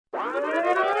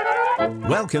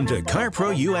Welcome to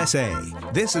CarPro USA.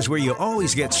 This is where you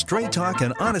always get straight talk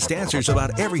and honest answers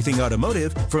about everything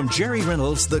automotive from Jerry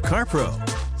Reynolds, the CarPro.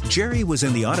 Jerry was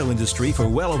in the auto industry for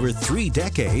well over 3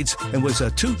 decades and was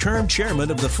a 2-term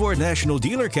chairman of the Ford National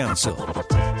Dealer Council.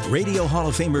 Radio Hall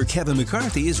of Famer Kevin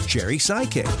McCarthy is Jerry's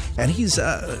sidekick, and he's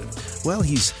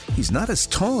not as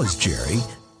tall as Jerry,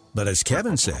 but as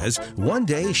Kevin says, one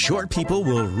day short people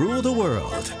will rule the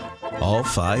world. All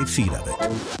 5 feet of it.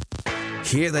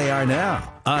 Here they are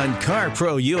now on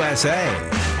CarPro USA.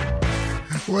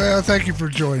 Well, thank you for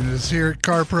joining us here at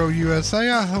CarPro USA.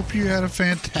 I hope you had a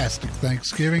fantastic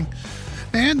Thanksgiving.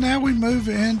 And now we move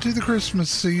into the Christmas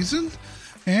season.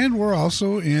 And we're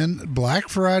also in Black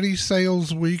Friday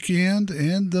sales weekend.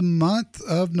 And the month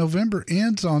of November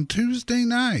ends on Tuesday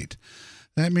night.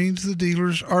 That means the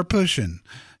dealers are pushing,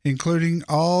 including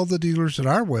all the dealers at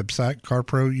our website,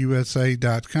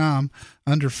 carprousa.com,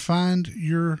 under Find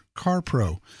Your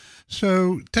CarPro.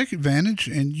 So take advantage,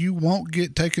 and you won't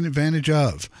get taken advantage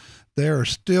of. They are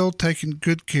still taking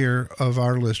good care of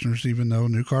our listeners, even though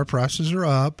new car prices are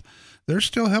up. They're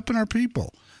still helping our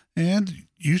people. And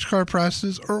used car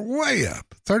prices are way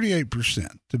up,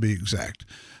 38% to be exact.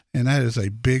 And that is a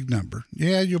big number.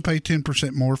 Yeah, you'll pay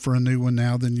 10% more for a new one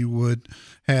now than you would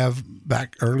have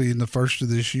back early in the first of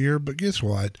this year. But guess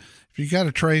what? If you got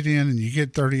a trade in and you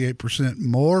get 38%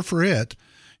 more for it,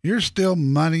 you're still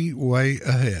money way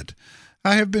ahead.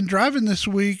 I have been driving this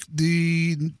week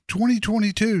the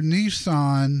 2022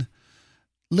 Nissan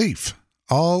Leaf,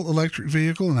 all electric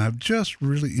vehicle, and I've just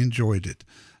really enjoyed it.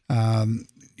 I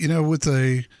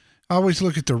always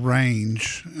look at the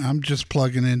range. I'm just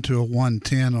plugging into a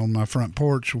 110 on my front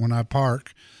porch when I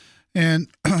park, and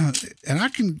I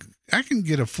can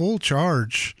get a full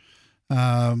charge,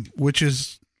 which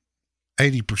is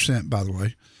 80%, by the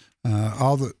way.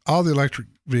 All the electric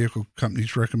vehicle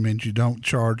companies recommend you don't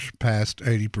charge past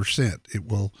 80%.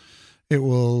 It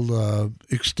will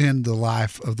extend the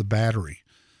life of the battery.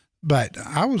 But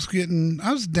I was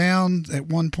down at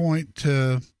one point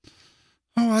to,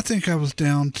 I think I was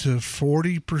down to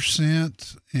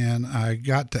 40%, and I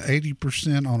got to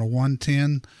 80% on a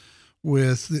 110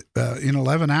 in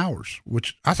 11 hours,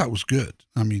 which I thought was good.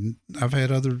 I mean, I've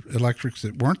had other electrics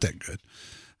that weren't that good.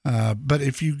 But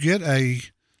if you get a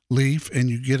Leaf and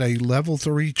you get a level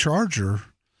 3 charger,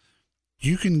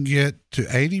 you can get to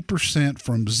 80%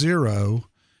 from zero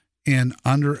in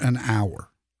under an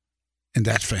hour. And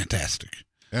that's fantastic.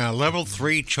 Now, level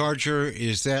 3 charger,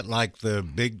 is that like the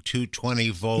big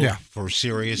 220 volt for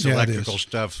serious electrical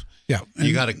stuff? Yeah.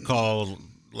 You got to call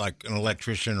like an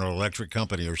electrician or electric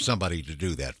company or somebody to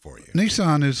do that for you.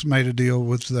 Nissan has made a deal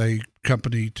with a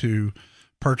company to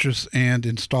purchase and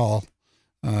install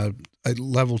a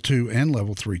level 2 and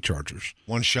level 3 chargers.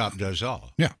 One shop does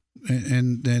all. Yeah.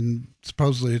 And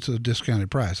supposedly it's a discounted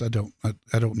price. I don't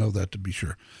know that to be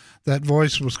sure. That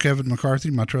voice was Kevin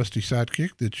McCarthy, my trusty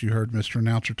sidekick that you heard Mr.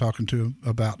 Announcer talking to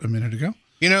about a minute ago.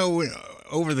 You know,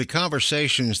 over the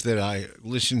conversations that I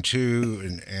listened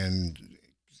to and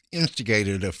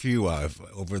instigated a few of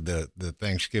over the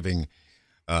Thanksgiving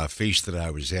feast that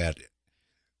I was at,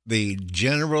 the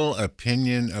general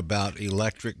opinion about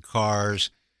electric cars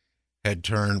had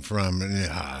turned from,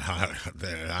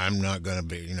 I'm not going to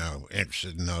be,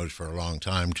 interested in those for a long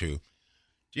time to,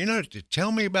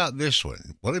 tell me about this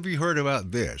one. What have you heard about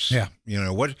this? Yeah.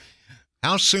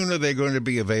 How soon are they going to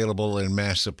be available in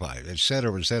mass supply, et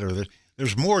cetera, et cetera.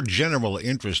 There's more general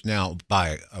interest now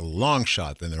by a long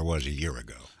shot than there was a year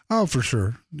ago. Oh, for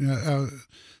sure.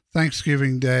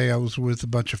 Thanksgiving Day, I was with a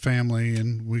bunch of family,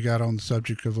 and we got on the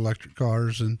subject of electric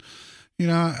cars. And,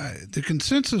 the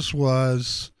consensus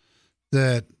was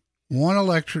that one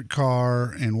electric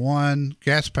car and one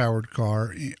gas-powered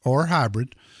car or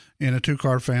hybrid in a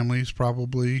 2-car family is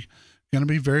probably going to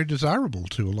be very desirable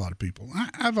to a lot of people.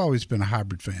 I've always been a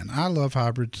hybrid fan. I love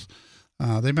hybrids.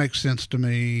 They make sense to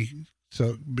me.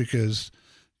 So because,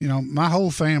 my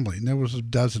whole family, and there was a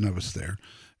dozen of us there,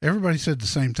 everybody said the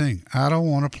same thing. I don't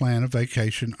want to plan a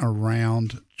vacation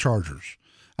around chargers.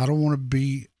 I don't want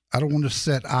to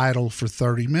sit idle for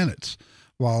 30 minutes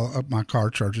while my car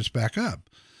charges back up.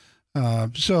 I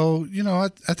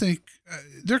think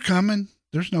they're coming.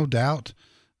 There's no doubt.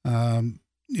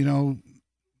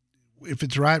 If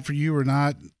it's right for you or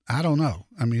not, I don't know.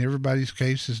 I mean, everybody's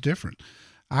case is different.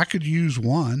 I could use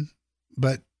one,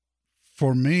 but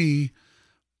for me,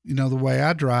 the way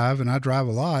I drive, and I drive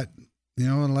a lot,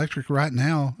 an electric right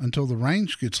now until the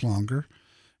range gets longer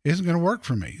isn't going to work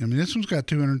for me. I mean, this one's got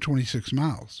 226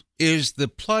 miles. Is the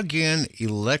plug-in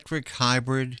electric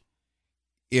hybrid,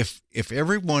 if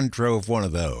everyone drove one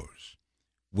of those,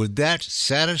 would that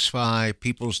satisfy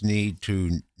people's need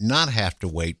to not have to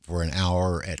wait for an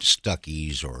hour at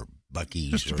Stuckey's or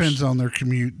Buc-ee's? Just depends on their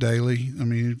commute daily. I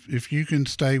mean, if you can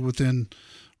stay within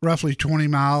roughly 20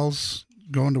 miles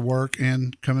going to work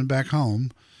and coming back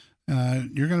home,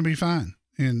 you're going to be fine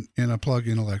in a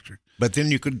plug-in electric. But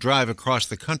then you could drive across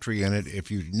the country in it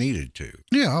if you needed to.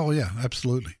 Yeah, oh yeah,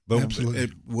 absolutely. But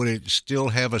absolutely. Would it still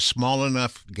have a small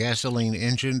enough gasoline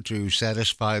engine to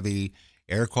satisfy the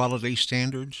air quality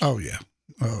standards? Oh yeah,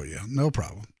 no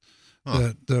problem.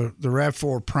 Huh. The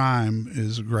RAV4 Prime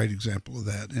is a great example of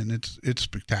that, and it's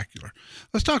spectacular.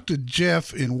 Let's talk to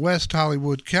Jeff in West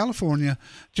Hollywood, California.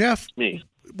 Jeff, Me.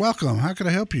 Welcome. How can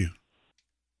I help you?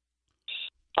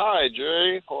 Hi,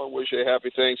 Jerry. I wish you a happy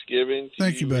Thanksgiving.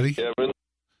 Thank you, buddy. Kevin.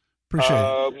 Appreciate it.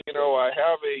 I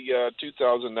have a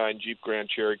 2009 Jeep Grand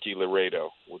Cherokee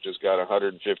Laredo, which has got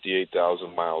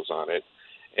 158,000 miles on it.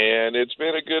 And it's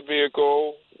been a good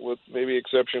vehicle with maybe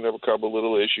exception of a couple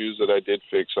little issues that I did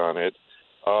fix on it.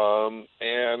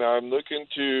 And I'm looking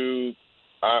to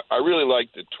I really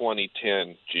like the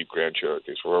 2010 Jeep Grand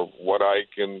Cherokees. For what I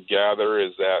can gather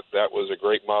is that was a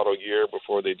great model year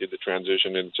before they did the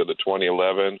transition into the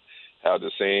 2011, had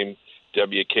the same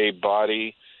WK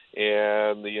body,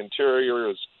 and the interior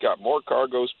has got more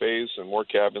cargo space and more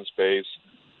cabin space,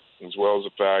 as well as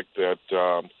the fact that,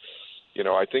 I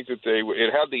think that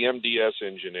it had the MDS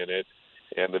engine in it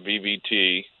and the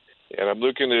VVT, and I'm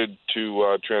looking to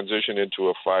transition into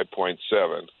a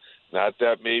 5.7. Not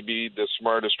that may be the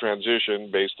smartest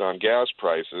transition based on gas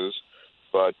prices,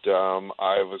 but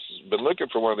I've been looking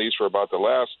for one of these for about the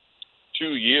last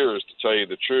 2 years, to tell you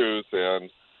the truth,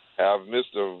 and have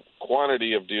missed a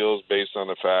quantity of deals based on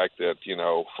the fact that,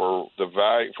 for the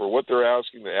value, for what they're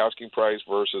asking, the asking price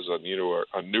versus a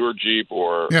newer Jeep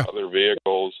or other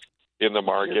vehicles in the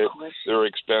market, they're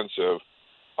expensive.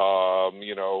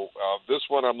 This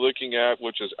one I'm looking at,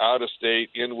 which is out of state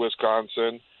in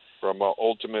Wisconsin, from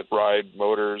Ultimate Ride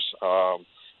Motors,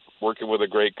 working with a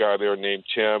great guy there named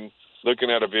Tim,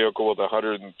 looking at a vehicle with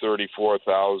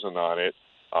 134,000 on it.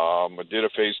 I did a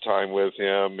FaceTime with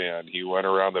him, and he went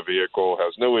around the vehicle,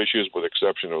 has no issues with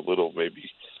exception of a little bit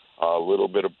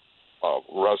of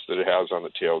rust that it has on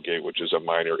the tailgate, which is a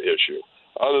minor issue.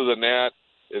 Other than that,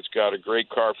 it's got a great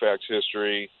Carfax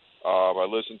history. I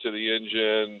listened to the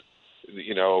engine,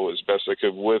 as best I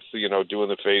could with, doing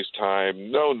the FaceTime.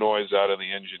 No noise out of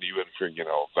the engine, even for,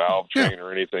 valve train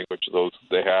or anything, which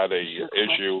they had a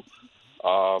issue.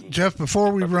 Jeff,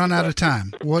 before we run out of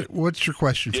time, what's your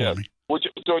question for me?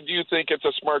 So do you think it's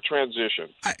a smart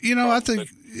transition? I think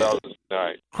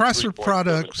Chrysler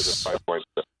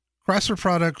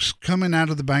products coming out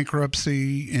of the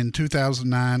bankruptcy in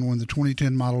 2009 when the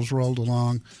 2010 models rolled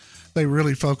along, they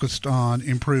really focused on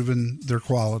improving their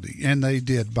quality, and they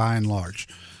did by and large.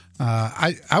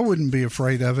 I wouldn't be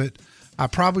afraid of it. I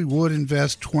probably would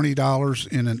invest $20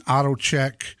 in an auto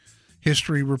check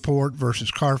history report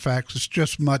versus Carfax. It's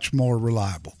just much more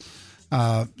reliable.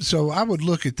 So I would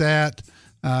look at that.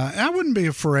 I wouldn't be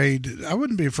afraid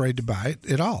to buy it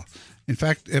at all. In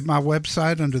fact, at my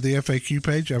website under the FAQ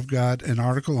page, I've got an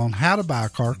article on how to buy a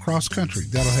car cross country.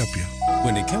 That'll help you.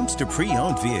 When it comes to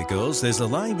pre-owned vehicles, there's a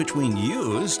line between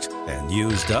used and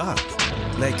used up.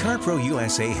 Let CarPro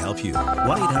USA help you.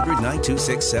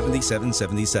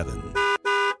 1-800-926-7777.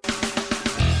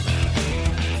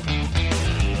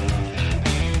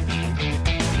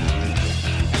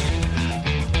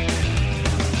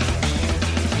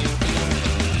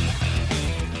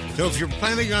 So if you're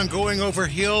planning on going over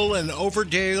hill and over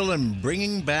dale and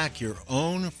bringing back your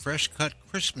own fresh-cut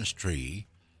Christmas tree,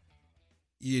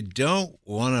 you don't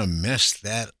want to mess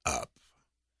that up,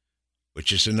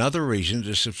 which is another reason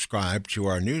to subscribe to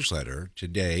our newsletter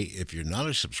today if you're not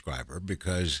a subscriber,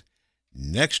 because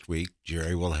next week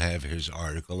Jerry will have his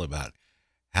article about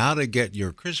how to get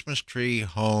your Christmas tree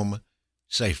home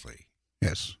safely.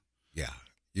 Yes. Yeah.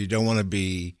 You don't want to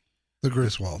be the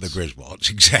Griswolds. The Griswolds,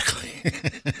 exactly.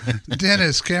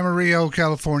 Dennis, Camarillo,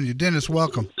 California. Dennis,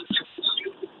 welcome.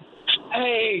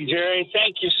 Hey, Jerry.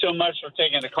 Thank you so much for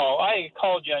taking the call. I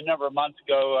called you a number of months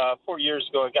ago, 4 years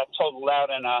ago. I got totaled out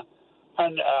in a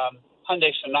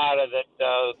Hyundai Sonata that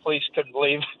the police couldn't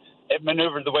believe it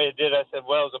maneuvered the way it did. I said,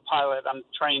 well, as a pilot, I'm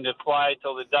trained to fly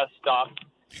till the dust stops.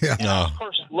 Yeah. And of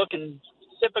course, looking,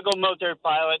 typical military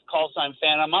pilot, call sign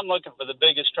Phantom, I'm looking for the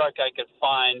biggest truck I could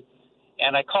find.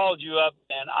 And I called you up,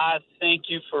 and I thank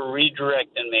you for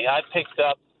redirecting me. I picked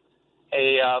up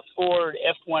a Ford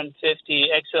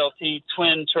F-150 XLT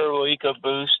twin turbo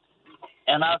EcoBoost,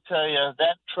 and I'll tell you,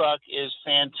 that truck is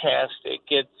fantastic.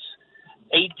 It's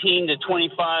 18 to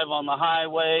 25 on the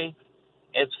highway,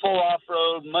 It's full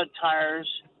off-road, mud tires.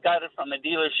 Got it from a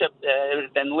dealership that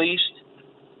had been leased.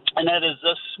 And that is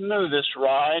the smoothest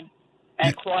ride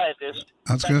and quietest.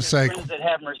 I was going to say, friends that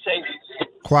have Mercedes.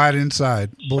 Quiet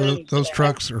inside. Boy, Friends those that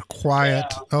trucks have, are quiet.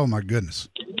 Yeah. Oh, my goodness.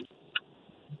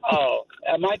 Oh,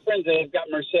 my friends that have got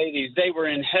Mercedes, they were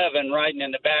in heaven riding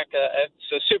in the back.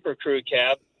 It's a Super Crew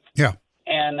cab. Yeah.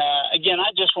 And, again,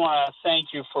 I just want to thank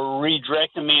you for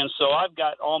redirecting me. And so I've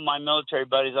got all my military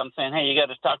buddies. I'm saying, hey, you got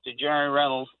to talk to Jerry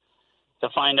Reynolds to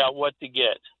find out what to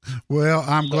get. Well,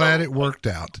 I'm glad it worked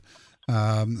out.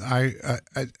 I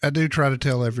do try to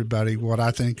tell everybody what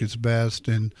I think is best.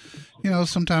 And,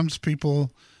 sometimes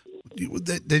people,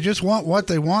 they just want what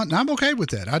they want. And I'm okay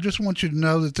with that. I just want you to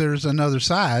know that there's another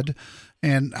side.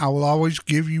 And I will always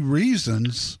give you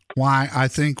reasons why I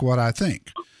think what I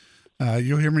think.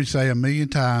 You'll hear me say 1,000,000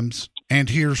 times, and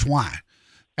here's why,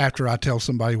 after I tell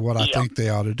somebody what I think they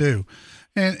ought to do.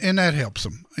 And that helps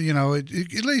them.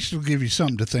 At least it'll give you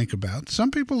something to think about.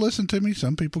 Some people listen to me.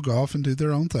 Some people go off and do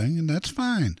their own thing, and that's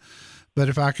fine. But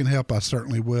if I can help, I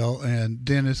certainly will. And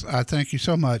Dennis, I thank you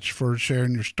so much for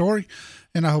sharing your story,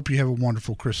 and I hope you have a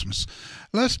wonderful Christmas.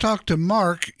 Let's talk to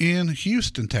Mark in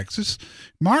Houston, Texas.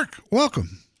 Mark,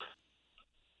 welcome.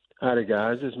 Howdy,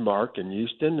 guys. This is Mark in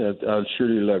Houston. I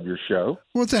surely love your show.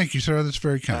 Well, thank you, sir. That's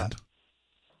very kind.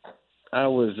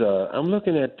 I'm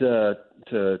looking at to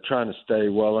trying to stay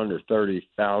well under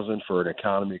 $30,000 for an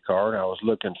economy car, and I was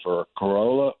looking for a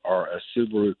Corolla or a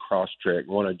Subaru Crosstrek.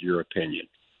 Wanted your opinion.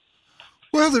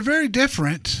 Well, they're very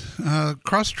different.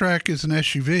 Crosstrek is an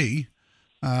SUV,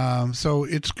 so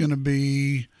it's going to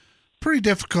be pretty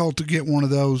difficult to get one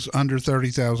of those under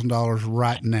 $30,000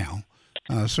 right now.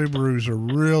 Subarus are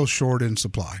real short in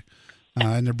supply,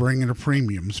 and they're bringing a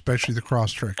premium, especially the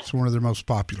Crosstrek. It's one of their most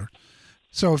popular.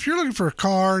 So if you're looking for a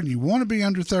car and you want to be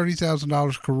under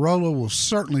 $30,000, Corolla will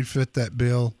certainly fit that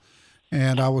bill,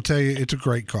 and I will tell you it's a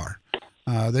great car.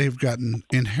 They've gotten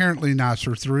inherently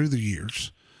nicer through the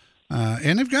years,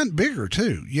 and they've gotten bigger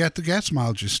too, yet the gas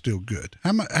mileage is still good.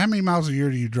 How many miles a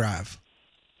year do you drive?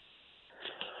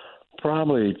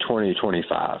 Probably 20,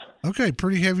 25. Okay,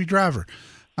 pretty heavy driver.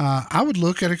 I would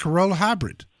look at a Corolla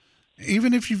hybrid.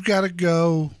 Even if you've got to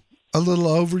go a little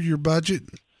over your budget,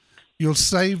 you'll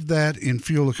save that in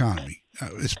fuel economy,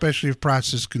 especially if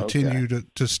prices continue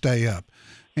to stay up.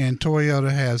 And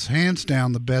Toyota has hands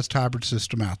down the best hybrid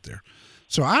system out there.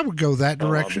 So I would go that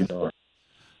direction.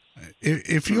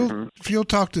 If you'll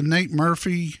talk to Nate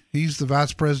Murphy, he's the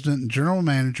vice president and general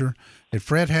manager at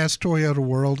Fred Haas Toyota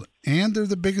World, and they're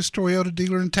the biggest Toyota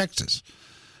dealer in Texas.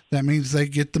 That means they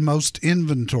get the most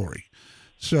inventory.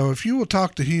 So if you will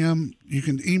talk to him, you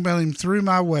can email him through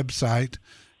my website,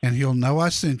 and he'll know I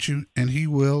sent you, and he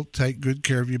will take good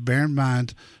care of you. Bear in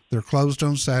mind, they're closed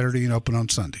on Saturday and open on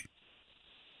Sunday.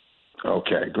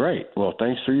 Okay, great. Well,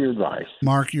 thanks for your advice.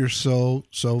 Mark, you're so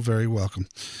very welcome.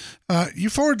 You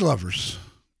Ford lovers,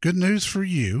 good news for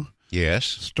you. Yes.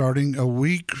 Starting a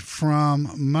week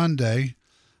from Monday,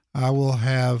 I will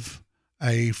have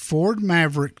a Ford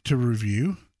Maverick to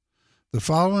review. The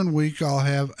following week, I'll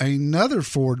have another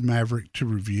Ford Maverick to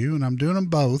review, and I'm doing them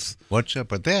both. What's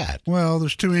up with that? Well,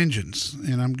 there's two engines,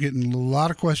 and I'm getting a lot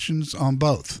of questions on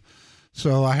both.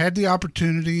 So I had the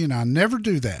opportunity, and I never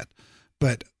do that.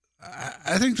 But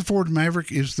I think the Ford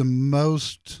Maverick is the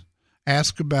most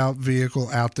asked about vehicle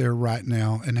out there right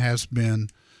now, and has been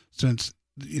since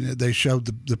they showed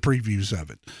the previews of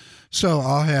it. So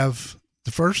I'll have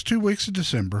the first 2 weeks of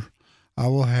December, I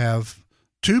will have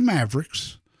two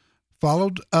Mavericks,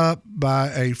 followed up by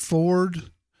a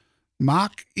Ford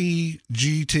Mach-E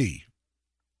GT.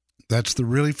 That's the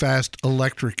really fast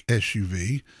electric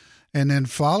SUV. And then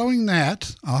following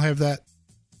that, I'll have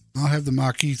the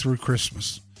Mach-E through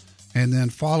Christmas. And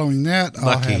then following that,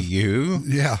 I'll have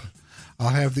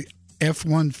the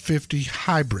F-150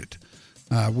 hybrid,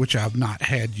 which I've not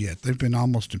had yet. They've been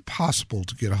almost impossible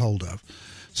to get a hold of.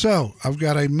 So I've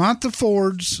got a month of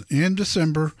Fords in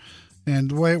December.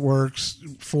 And the way it works,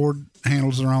 Ford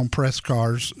handles their own press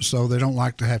cars, so they don't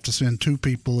like to have to send two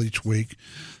people each week.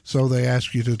 So they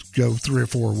ask you to go 3 or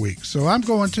 4 weeks. So I'm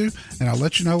going to, and I'll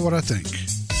let you know what I think.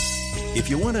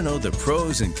 If you want to know the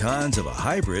pros and cons of a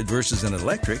hybrid versus an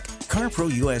electric,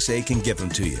 CarPro USA can give them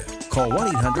to you. Call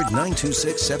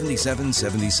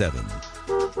 1-800-926-7777.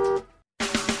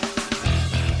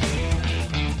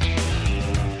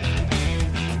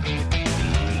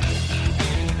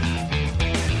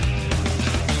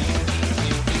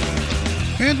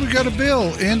 And we got a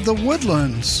Bill in the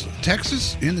Woodlands,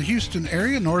 Texas, in the Houston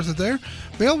area, north of there.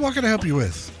 Bill, what can I help you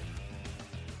with?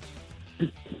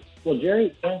 Well,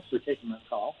 Jerry, thanks for taking my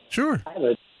call. Sure. I have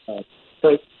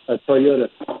a a Toyota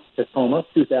Tacoma,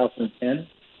 2010,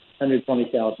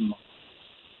 120,000 miles.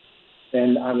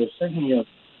 And I was thinking of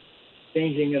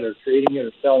changing it or trading it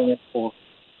or selling it for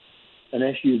an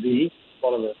SUV,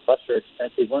 one of the lesser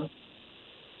expensive ones,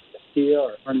 a Kia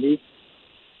or Hyundai,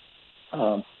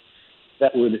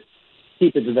 that would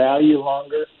keep its value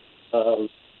longer.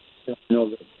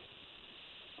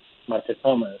 My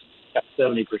Tacoma has got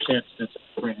 70% since it's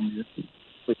brand new,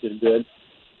 which is good.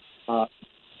 Well,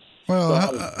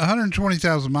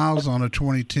 120,000 miles on a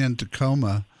 2010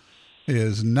 Tacoma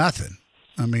is nothing.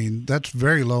 I mean, that's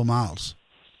very low miles.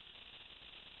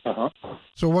 Uh-huh.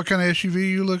 So what kind of SUV are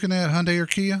you looking at, Hyundai or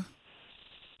Kia?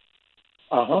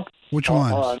 Uh-huh. Which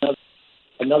one?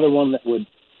 Another one that would,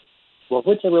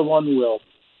 whichever one will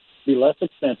be less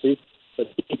expensive, but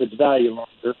keep its value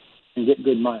longer and get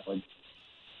good mileage.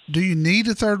 Do you need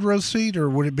a third row seat, or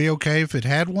would it be okay if it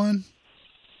had one?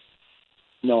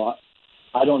 No,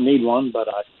 I don't need one, but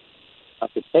I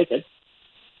could take it.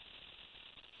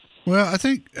 Well, I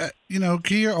think,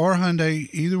 Kia or Hyundai,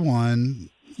 either one,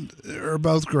 are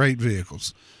both great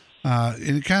vehicles.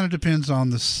 And it kind of depends on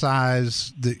the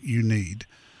size that you need.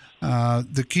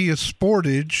 The Kia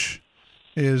Sportage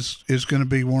is going to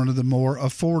be one of the more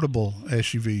affordable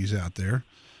SUVs out there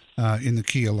in the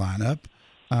Kia lineup.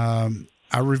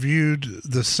 I reviewed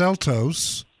the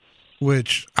Seltos,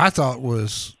 which I thought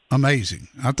was amazing.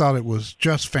 I thought it was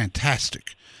just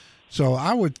fantastic. So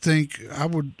I would think I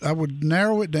would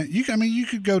narrow it down. You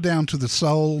could go down to the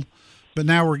Soul, but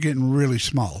now we're getting really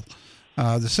small.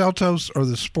 The Seltos or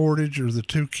the Sportage or the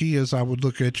two Kias I would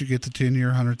look at. You get the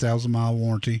 10-year, 100,000-mile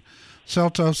warranty.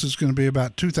 Seltos is going to be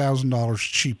about $2,000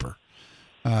 cheaper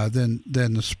than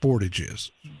the Sportage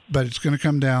is, but it's going to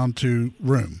come down to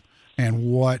room and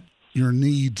what your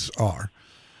needs are.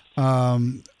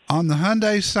 On the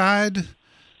Hyundai side,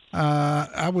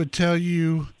 I would tell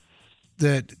you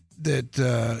that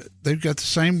they've got the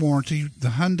same warranty. The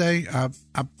Hyundai,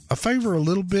 I favor a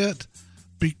little bit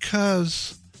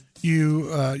because you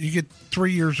get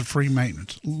 3 years of free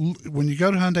maintenance. When you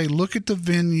go to Hyundai, look at the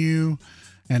Venue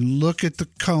and look at the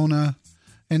Kona,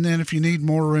 and then if you need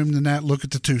more room than that, look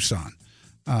at the Tucson.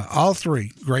 All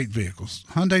three great vehicles.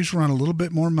 Hyundai's run a little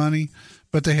bit more money,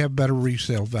 but they have better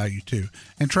resale value too.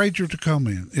 And trade your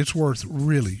Tacoma in. It's worth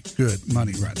really good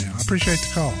money right now. I appreciate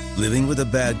the call. Living with a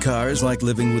bad car is like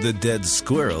living with a dead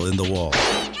squirrel in the wall.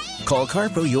 Call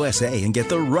CarPro USA and get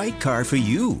the right car for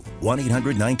you.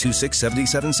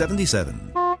 1-800-926-7777.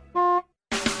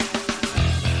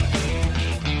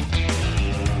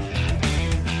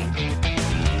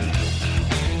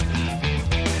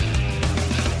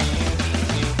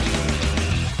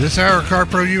 This hour of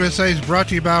CarPro USA is brought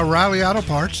to you by O'Reilly Auto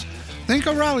Parts. Think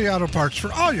O'Reilly Auto Parts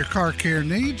for all your car care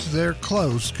needs. They're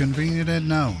close, convenient, and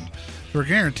known. For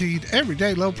guaranteed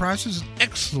everyday low prices and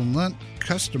excellent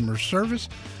customer service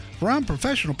from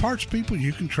professional parts people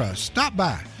you can trust. Stop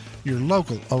by your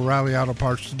local O'Reilly Auto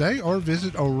Parts today or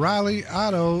visit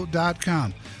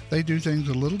O'ReillyAuto.com. They do things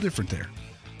a little different there.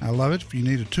 I love it. If you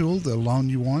need a tool, they'll loan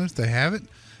you one if they have it.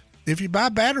 If you buy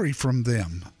a battery from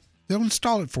them, they'll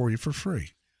install it for you for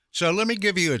free. So let me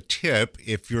give you a tip.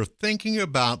 If you're thinking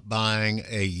about buying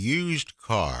a used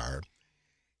car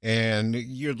and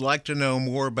you'd like to know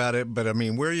more about it, but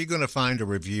where are you going to find a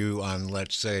review on,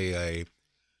 let's say, a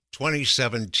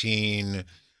 2017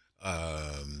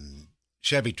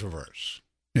 Chevy Traverse?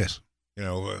 Yes.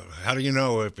 How do you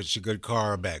know if it's a good car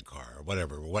or a bad car or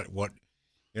whatever? What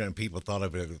people thought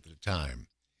of it at the time.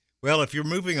 Well, if you're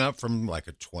moving up from like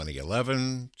a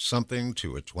 2011 something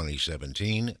to a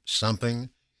 2017 something,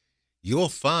 you'll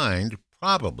find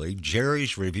probably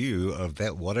Jerry's review of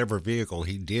that whatever vehicle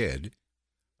he did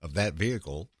of that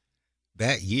vehicle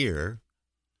that year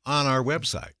on our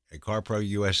website at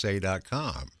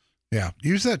carprousa.com. Yeah,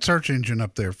 use that search engine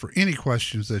up there for any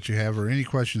questions that you have or any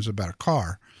questions about a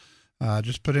car.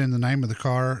 Just put in the name of the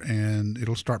car and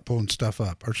it'll start pulling stuff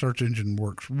up. Our search engine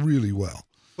works really well.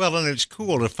 Well, and it's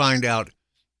cool to find out,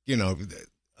 a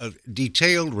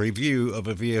detailed review of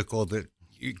a vehicle that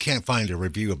you can't find a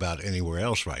review about anywhere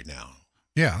else right now.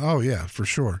 Yeah. Oh, yeah, for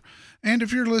sure. And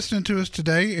if you're listening to us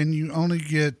today and you only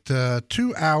get 2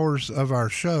 hours of our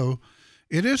show,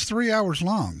 it is 3 hours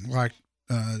long, like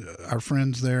our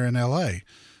friends there in L.A.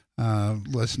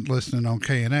 Listening on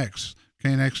KNX.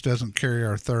 KNX doesn't carry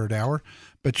our third hour,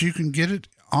 but you can get it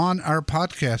on our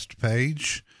podcast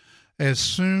page as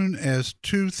soon as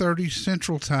 2:30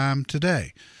 Central Time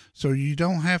today. So you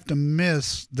don't have to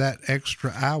miss that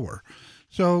extra hour.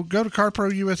 So go to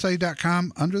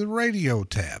carprousa.com under the radio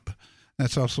tab.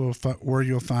 That's also where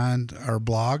you'll find our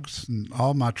blogs and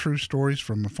all my true stories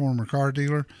from a former car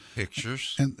dealer.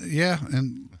 Pictures. And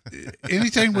and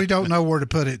anything we don't know where to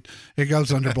put it, it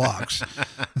goes under blogs.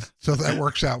 So that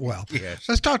works out well. Yes.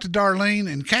 Let's talk to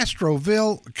Darlene in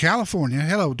Castroville, California.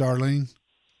 Hello, Darlene.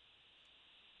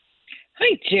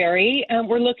 Hi, Jerry.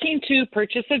 We're looking to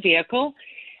purchase a vehicle.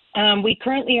 We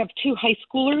currently have 2 high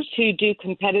schoolers who do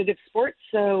competitive sports,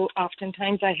 so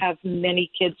oftentimes I have many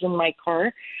kids in my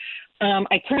car.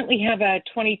 I currently have a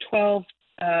 2012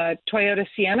 Toyota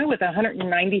Sienna with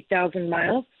 190,000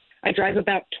 miles. I drive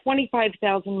about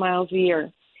 25,000 miles a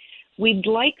year. We'd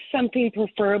like something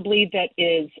preferably that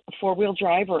is 4-wheel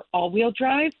drive or all-wheel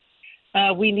drive.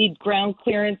 We need ground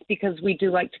clearance because we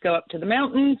do like to go up to the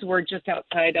mountains. We're just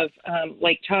outside of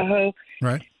Lake Tahoe.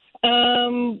 Right.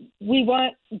 We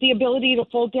want the ability to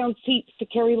fold down seats to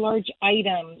carry large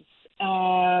items.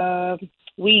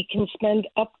 We can spend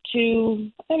up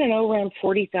to, around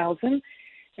 $40,000.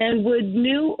 And would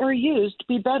new or used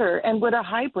be better? And would a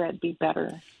hybrid be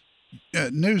better?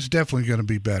 New's definitely going to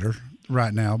be better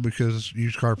right now because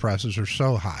used car prices are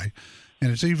so high.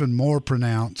 And it's even more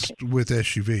pronounced with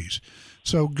SUVs.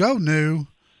 So go new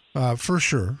for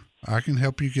sure. I can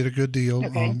help you get a good deal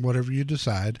on whatever you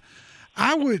decide.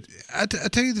 I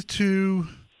tell you the 2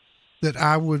 that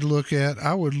I would look at.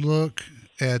 I would look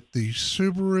at the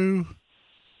Subaru.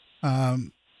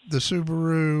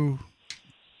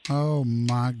 Oh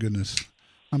my goodness,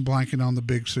 I'm blanking on the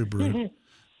big Subaru.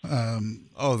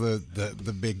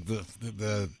 The big the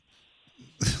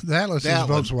Atlas is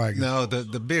Volkswagen. No,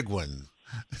 the big one.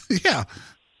 Yeah,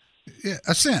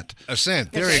 Ascent.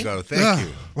 There you go. Thank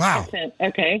you. Wow. Ascent.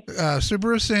 Okay.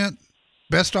 Subaru Ascent,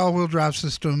 best all-wheel drive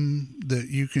system that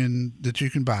you can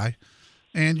buy,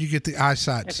 and you get the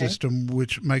EyeSight system,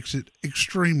 which makes it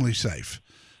extremely safe.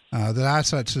 The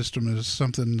EyeSight system is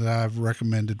something that I've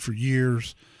recommended for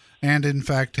years, and in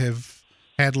fact have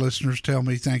had listeners tell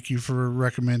me thank you for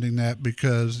recommending that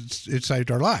because it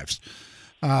saved our lives.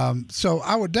 So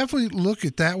I would definitely look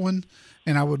at that one,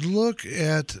 and I would look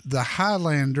at the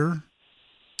Highlander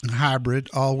hybrid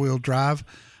all-wheel drive.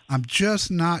 I'm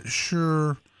just not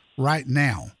sure right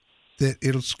now that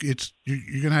you're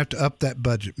going to have to up that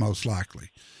budget most likely.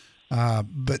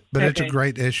 But it's a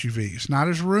great SUV. It's not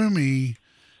as roomy.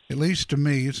 At least to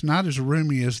me, it's not as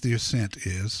roomy as the Ascent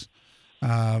is,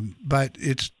 but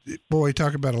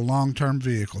talk about a long-term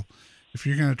vehicle. If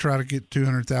you're going to try to get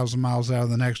 200,000 miles out of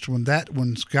the next one, that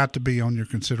one's got to be on your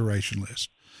consideration list.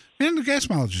 And the gas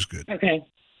mileage is good. Okay.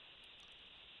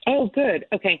 Oh, good.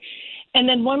 Okay. And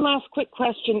then one last quick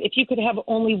question. If you could have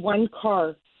only one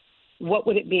car, what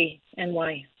would it be and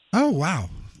why? Oh, wow.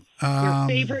 Your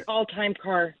favorite all-time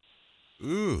car?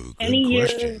 Ooh, good any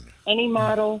question. Year, any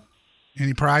model?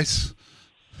 Any price?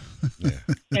 Yeah.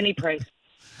 Any price.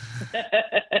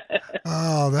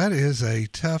 Oh, that is a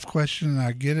tough question.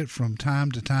 I get it from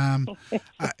time to time.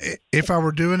 If I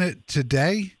were doing it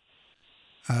today,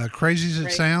 crazy as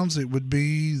it sounds, it would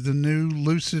be the new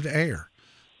Lucid Air,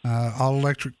 all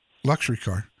electric luxury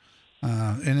car.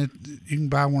 And you can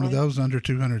buy one of those under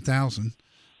 200,000.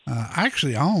 I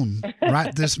actually own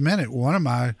right this minute one of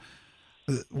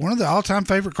the all-time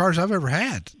favorite cars I've ever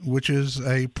had, which is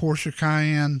a Porsche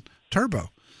Cayenne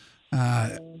Turbo.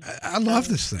 I love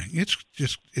this thing.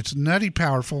 It's nutty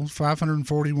powerful,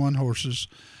 541 horses,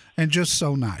 and just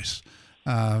so nice.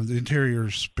 The interior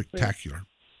is spectacular.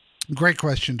 Great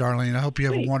question, Darlene. I hope you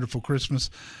have a wonderful Christmas.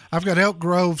 I've got Elk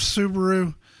Grove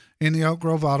Subaru in the Elk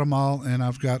Grove Auto Mall, and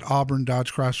I've got Auburn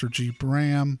Dodge Chrysler Jeep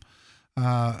Ram.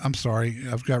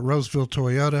 I've got Roseville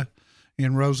Toyota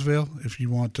in Roseville if you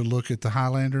want to look at the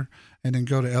Highlander, and then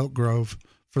go to Elk Grove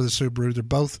for the Subaru. They're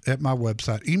both at my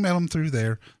website. Email them through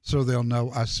there so they'll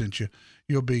know I sent you.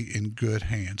 You'll be in good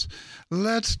hands.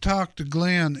 Let's talk to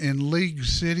Glenn in League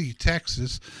City,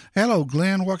 Texas. Hello,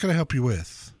 Glenn. What can I help you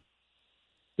with?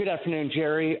 Good afternoon,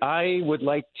 Jerry. I would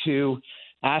like to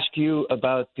ask you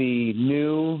about the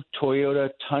new Toyota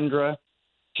Tundra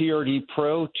TRD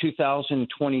Pro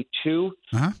 2022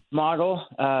 model.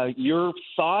 Your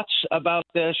thoughts about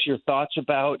this, your thoughts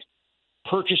about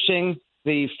purchasing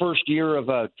the first year of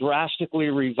a drastically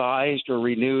revised or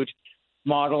renewed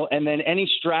model, and then any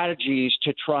strategies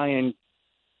to try and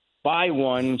buy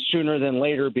one sooner than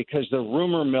later, because the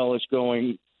rumor mill is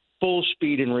going full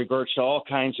speed in regards to all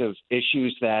kinds of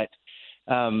issues that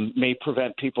may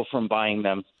prevent people from buying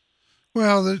them.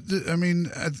 Well, I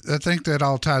think that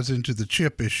all ties into the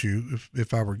chip issue,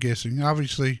 if I were guessing.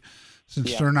 Obviously,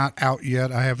 since they're not out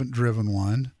yet, I haven't driven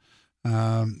one.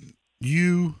 I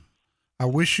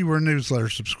wish you were a newsletter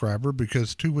subscriber,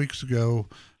 because 2 weeks ago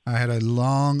I had a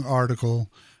long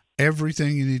article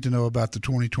everything you need to know about the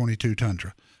 2022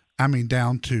 Tundra. I mean,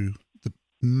 down to the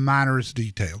minorest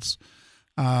details.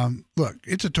 Look,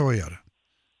 it's a Toyota.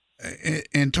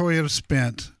 And Toyota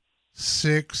spent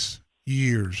 6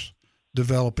 years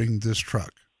developing this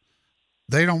truck.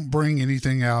 They don't bring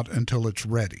anything out until it's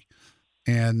ready.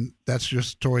 And that's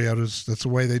just Toyota's, that's the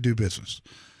way they do business.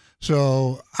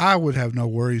 So I would have no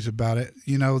worries about it.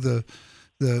 You know, the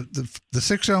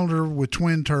 6-cylinder with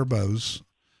twin turbos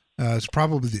is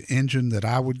probably the engine that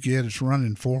I would get. It's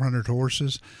running 400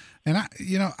 horses. And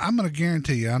I'm going to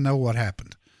guarantee you, I know what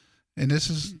happened. And this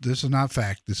is not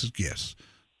fact. This is guess.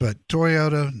 But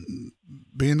Toyota,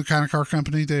 being the kind of car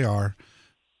company they are,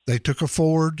 they took a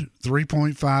Ford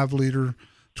 3.5 liter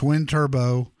twin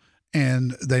turbo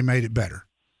and they made it better.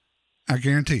 I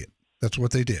guarantee it. That's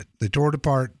what they did. They tore it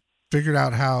apart, figured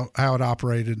out how it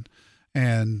operated,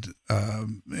 and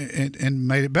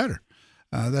made it better.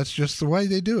 That's just the way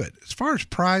they do it. As far as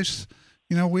price,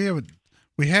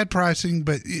 we had pricing,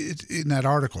 but it's in that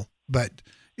article, but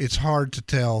it's hard to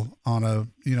tell on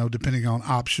depending on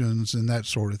options and that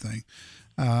sort of thing.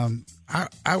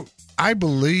 I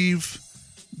believe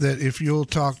that if you'll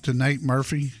talk to Nate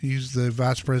Murphy, he's the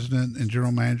vice president and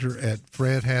general manager at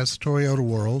Fred Has Toyota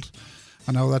World.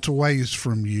 I know that's a ways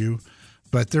from you,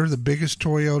 but they're the biggest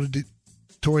Toyota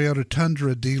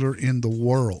Tundra dealer in the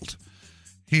world.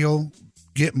 He'll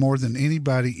get more than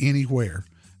anybody anywhere,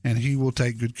 and he will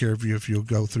take good care of you if you'll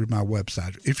go through my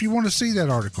website. If you want to see that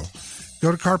article, go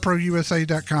to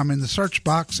carprousa.com in the search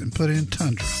box and put in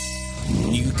Tundra.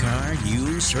 New car,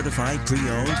 used, certified,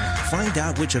 pre-owned? Find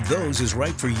out which of those is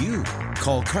right for you.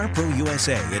 Call CarPro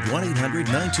USA at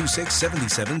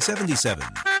 1-800-926-7777.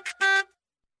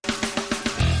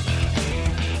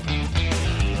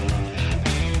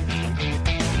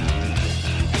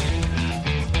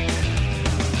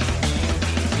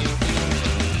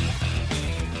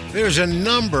 There's a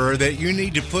number that you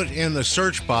need to put in the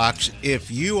search box if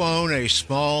you own a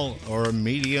small or a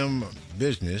medium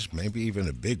business, maybe even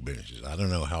a big business. I don't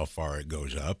know how far it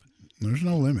goes up. There's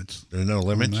no limits. There's no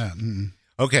limits? On that. Mm-mm.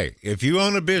 Okay, if you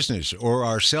own a business or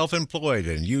are self-employed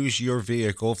and use your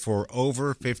vehicle for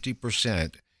over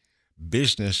 50%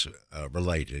 business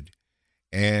related,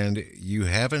 and you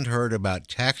haven't heard about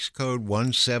tax code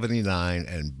 179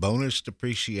 and bonus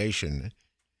depreciation,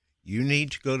 you need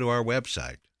to go to our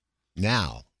website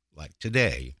now, like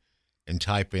today, and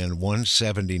type in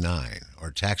 179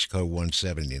 or tax code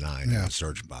 179 in the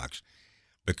search box,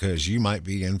 because you might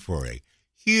be in for a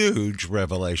huge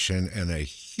revelation and a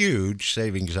huge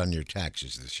savings on your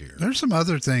taxes this year. There's some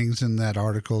other things in that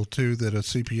article, too, that a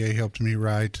CPA helped me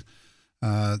write.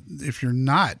 If you're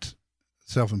not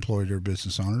self-employed or a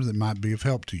business owner, that might be of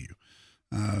help to you.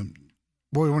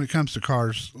 Boy, when it comes to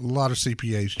cars, a lot of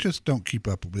CPAs just don't keep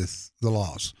up with the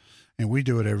laws. And we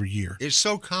do it every year. It's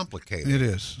so complicated. It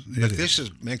is. This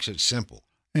makes it simple.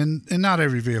 And not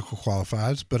every vehicle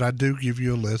qualifies, but I do give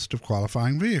you a list of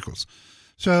qualifying vehicles.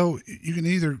 So you can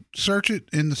either search it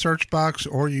in the search box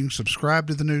or you can subscribe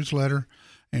to the newsletter,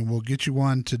 and we'll get you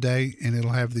one today, and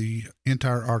it'll have the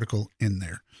entire article in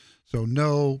there. So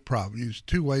no problem. There's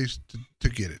 2 ways to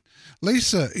get it.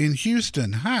 Lisa in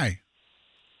Houston, hi.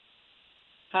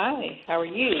 Hi, how are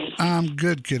you? I'm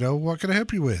good, kiddo. What can I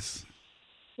help you with?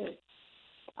 Good.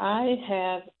 I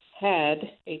have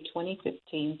had a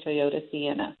 2015 Toyota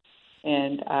Sienna,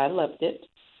 and I loved it.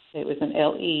 It was an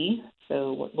LE,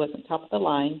 so it wasn't top of the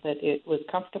line, but it was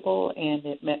comfortable and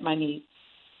it met my needs.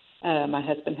 My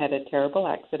husband had a terrible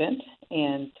accident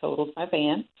and totaled my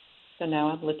van, so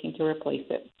now I'm looking to replace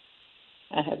it.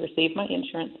 I have received my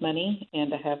insurance money,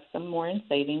 and I have some more in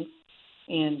savings,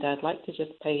 and I'd like to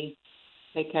just pay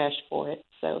cash for it.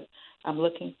 So I'm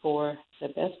looking for the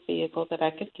best vehicle that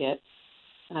I could get.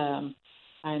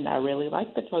 And I really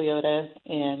like the Toyota,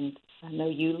 and I know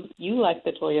you like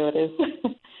the Toyotas.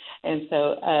 And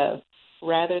so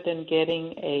rather than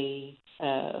getting a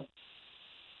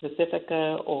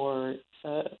Pacifica or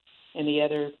any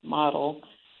other model,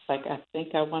 I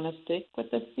think I want to stick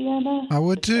with the Sienna. I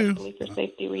would too. For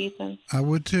safety reasons. I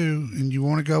would too. And you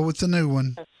want to go with the new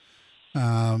one.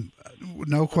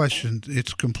 No question.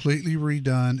 It's completely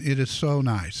redone. It is so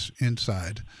nice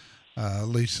inside,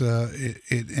 Lisa.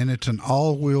 And it's an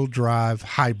all-wheel drive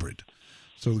hybrid,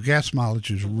 so the gas mileage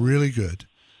is really good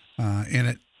in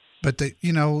it. But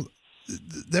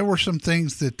there were some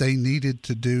things that they needed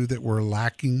to do that were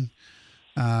lacking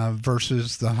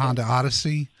versus the Honda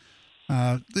Odyssey.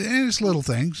 And it's little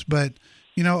things, but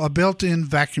a built-in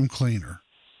vacuum cleaner.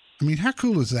 I mean, how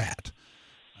cool is that?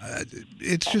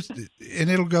 It's just, and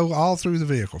it'll go all through the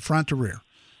vehicle, front to rear.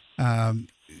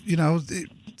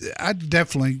 I'd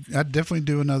definitely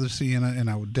do another Sienna, and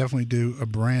I would definitely do a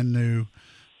brand new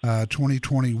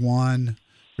 2021.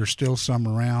 There's still some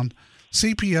around.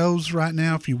 CPOs right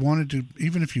now, if you wanted to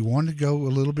go a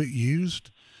little bit used,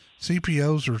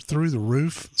 CPOs are through the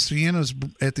roof. Siennas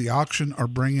at the auction are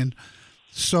bringing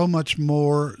so much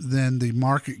more than the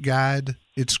market guide.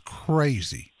 It's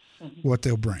crazy what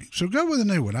they'll bring. So go with a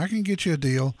new one. I can get you a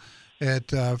deal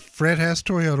at Fred Haas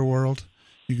Toyota World.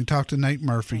 You can talk to Nate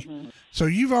Murphy. So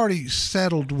you've already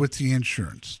settled with the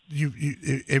insurance.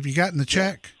 Have you gotten the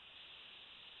check?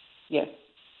 Yes.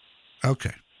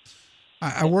 Okay.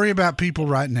 I worry about people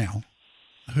right now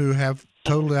who have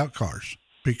totaled out cars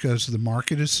because the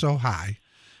market is so high,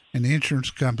 and the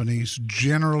insurance companies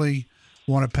generally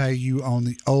want to pay you on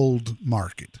the old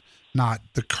market, not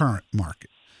the current market.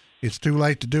 It's too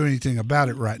late to do anything about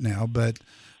it right now, but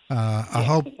I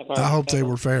hope they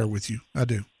were fair with you. I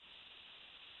do.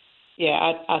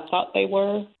 Yeah, I thought they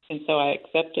were, and so I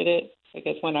accepted it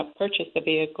because when I purchased the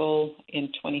vehicle in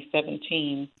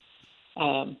 2017,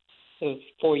 it was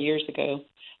 4 years ago,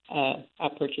 I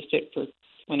purchased it for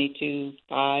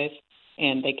 $22,500,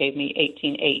 and they gave me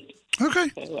 $18,800. Okay.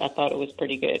 So I thought it was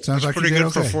pretty good. Sounds like pretty you did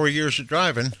good okay. for 4 years of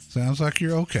driving. Sounds like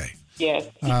you're okay. Yes.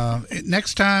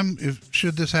 Next time,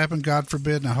 should this happen, God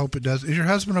forbid, and I hope it does. Is your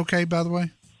husband okay, by the way?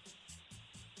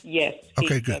 Yes.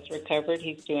 Okay, he good. has recovered.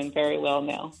 He's doing very well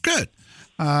now. Good.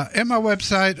 At my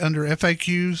website under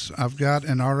FAQs, I've got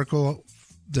an article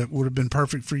that would have been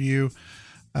perfect for you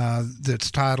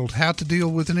that's titled How to Deal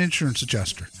with an Insurance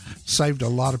Adjuster. Saved a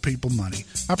lot of people money.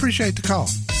 I appreciate the call.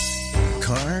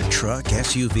 Car, truck,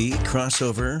 SUV,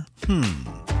 crossover?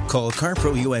 Call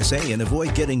CarPro USA and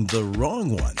avoid getting the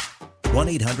wrong one.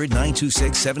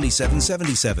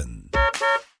 1-800-926-7777.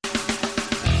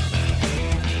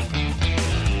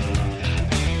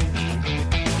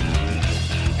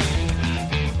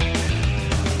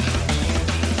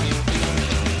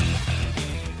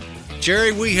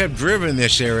 Jerry, we have driven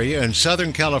this area in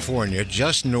Southern California,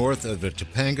 just north of the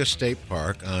Topanga State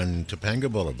Park on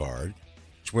Topanga Boulevard.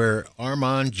 It's where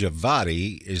Armand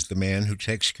Javadi is the man who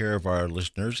takes care of our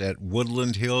listeners at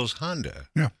Woodland Hills Honda.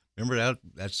 Yeah. Remember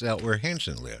that's out where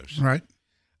Hanson lives. Right.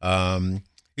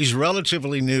 He's a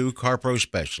relatively new CarPro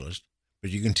specialist,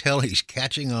 but you can tell he's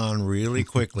catching on really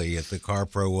quickly at the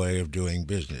CarPro way of doing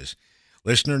business.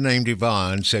 Listener named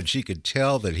Yvonne said she could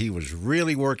tell that he was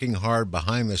really working hard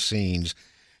behind the scenes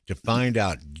to find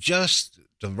out just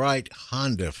the right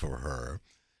Honda for her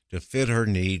to fit her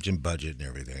needs and budget and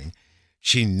everything.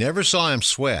 She never saw him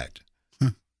sweat,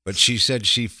 but she said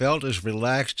she felt as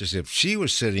relaxed as if she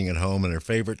was sitting at home in her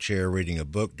favorite chair reading a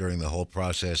book during the whole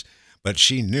process, but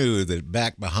she knew that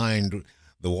back behind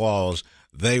the walls,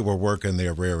 they were working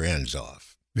their rear ends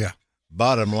off. Yeah.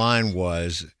 Bottom line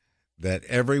was that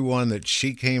everyone that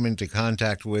she came into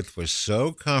contact with was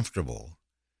so comfortable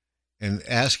and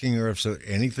asking her if there was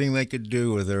anything they could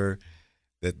do with her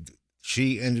that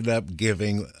she ended up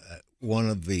giving one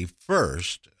of the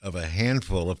first of a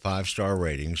handful of 5-star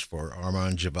ratings for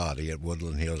Armand Javadi at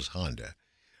Woodland Hills Honda.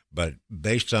 But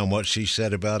based on what she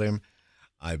said about him,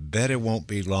 I bet it won't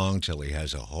be long till he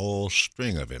has a whole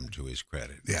string of him to his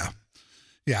credit. Yeah.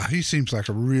 Yeah, he seems like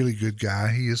a really good guy.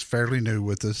 He is fairly new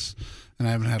with us, and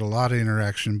I haven't had a lot of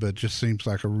interaction, but just seems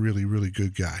like a really, really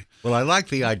good guy. Well, I like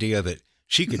the idea that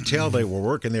she could tell they were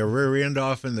working their rear end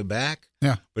off in the back.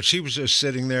 Yeah. But she was just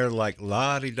sitting there like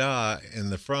la-di-da in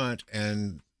the front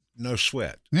and no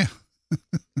sweat. Yeah.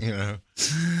 You know.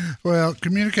 Well,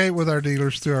 communicate with our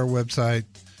dealers through our website.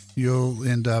 You'll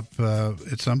end up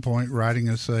at some point writing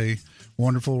us a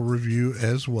wonderful review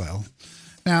as well.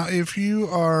 Now, if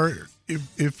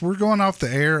we're going off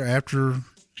the air after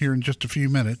here in just a few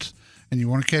minutes and you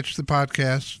want to catch the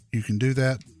podcast, you can do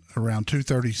that around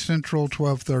 2:30 Central,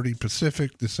 12:30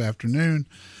 Pacific this afternoon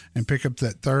and pick up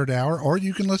that third hour, or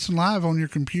you can listen live on your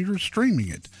computer streaming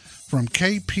it from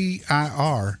kpir.com.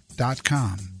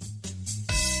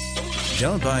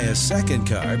 Don't buy a second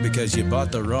car because you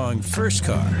bought the wrong first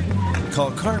car.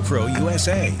 Call CarPro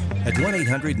USA at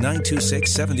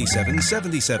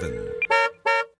 1-800-926-7777.